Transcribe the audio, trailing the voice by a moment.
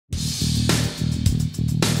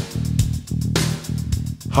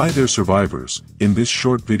Hi there survivors, in this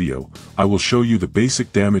short video, I will show you the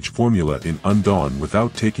basic damage formula in Undawn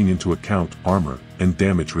without taking into account armor and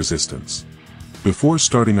damage resistance. Before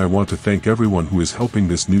starting, I want to thank everyone who is helping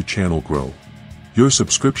this new channel grow. Your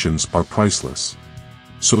subscriptions are priceless.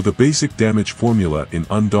 So the basic damage formula in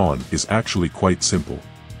Undawn is actually quite simple.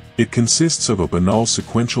 It consists of a banal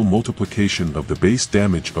sequential multiplication of the base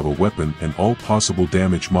damage of a weapon and all possible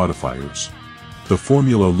damage modifiers. The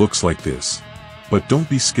formula looks like this. But don't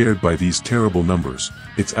be scared by these terrible numbers,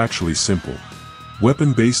 it's actually simple.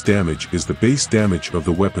 Weapon base damage is the base damage of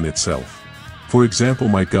the weapon itself. For example,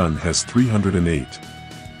 my gun has 308.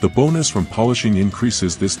 The bonus from polishing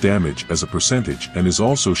increases this damage as a percentage and is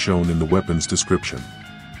also shown in the weapon's description.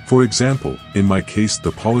 For example, in my case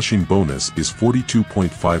the polishing bonus is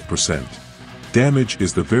 42.5%. Damage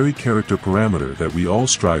is the very character parameter that we all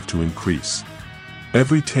strive to increase.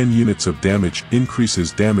 Every 10 units of damage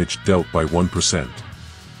increases damage dealt by 1%.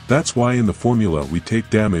 That's why in the formula we take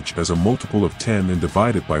damage as a multiple of 10 and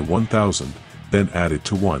divide it by 1000, then add it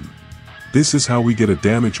to 1. This is how we get a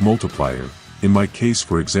damage multiplier. In my case,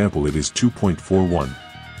 for example, it is 2.41.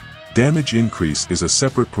 Damage increase is a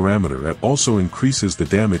separate parameter that also increases the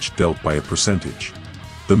damage dealt by a percentage.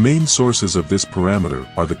 The main sources of this parameter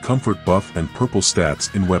are the comfort buff and purple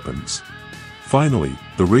stats in weapons. Finally,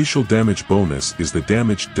 the racial damage bonus is the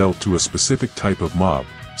damage dealt to a specific type of mob,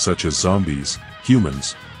 such as zombies,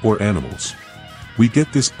 humans, or animals. We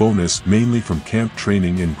get this bonus mainly from camp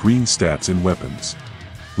training and green stats in weapons.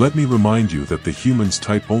 Let me remind you that the humans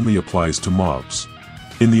type only applies to mobs.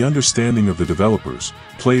 In the understanding of the developers,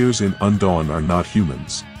 players in Undawn are not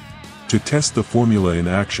humans. To test the formula in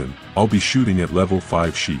action, I'll be shooting at level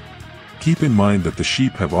 5 sheep. Keep in mind that the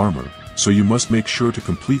sheep have armor, so you must make sure to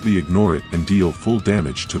completely ignore it and deal full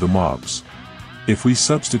damage to the mobs. If we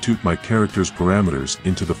substitute my character's parameters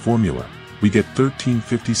into the formula, we get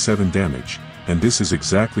 1357 damage, and this is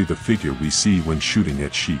exactly the figure we see when shooting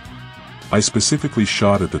at sheep. I specifically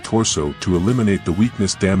shot at the torso to eliminate the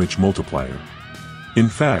weakness damage multiplier. In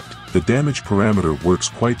fact, the damage parameter works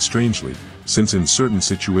quite strangely, since in certain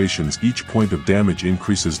situations each point of damage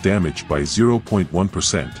increases damage by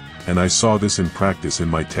 0.1%, and I saw this in practice in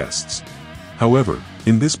my tests. However,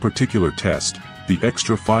 in this particular test, the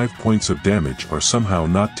extra 5 points of damage are somehow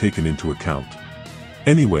not taken into account.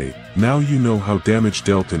 Anyway, now you know how damage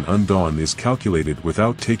dealt in Undawn is calculated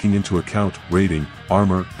without taking into account rating,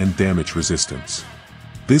 armor, and damage resistance.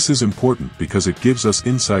 This is important because it gives us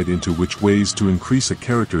insight into which ways to increase a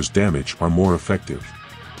character's damage are more effective.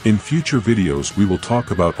 In future videos we will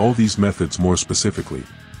talk about all these methods more specifically.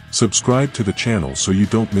 Subscribe to the channel so you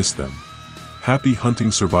don't miss them. Happy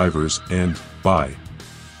hunting survivors, and bye.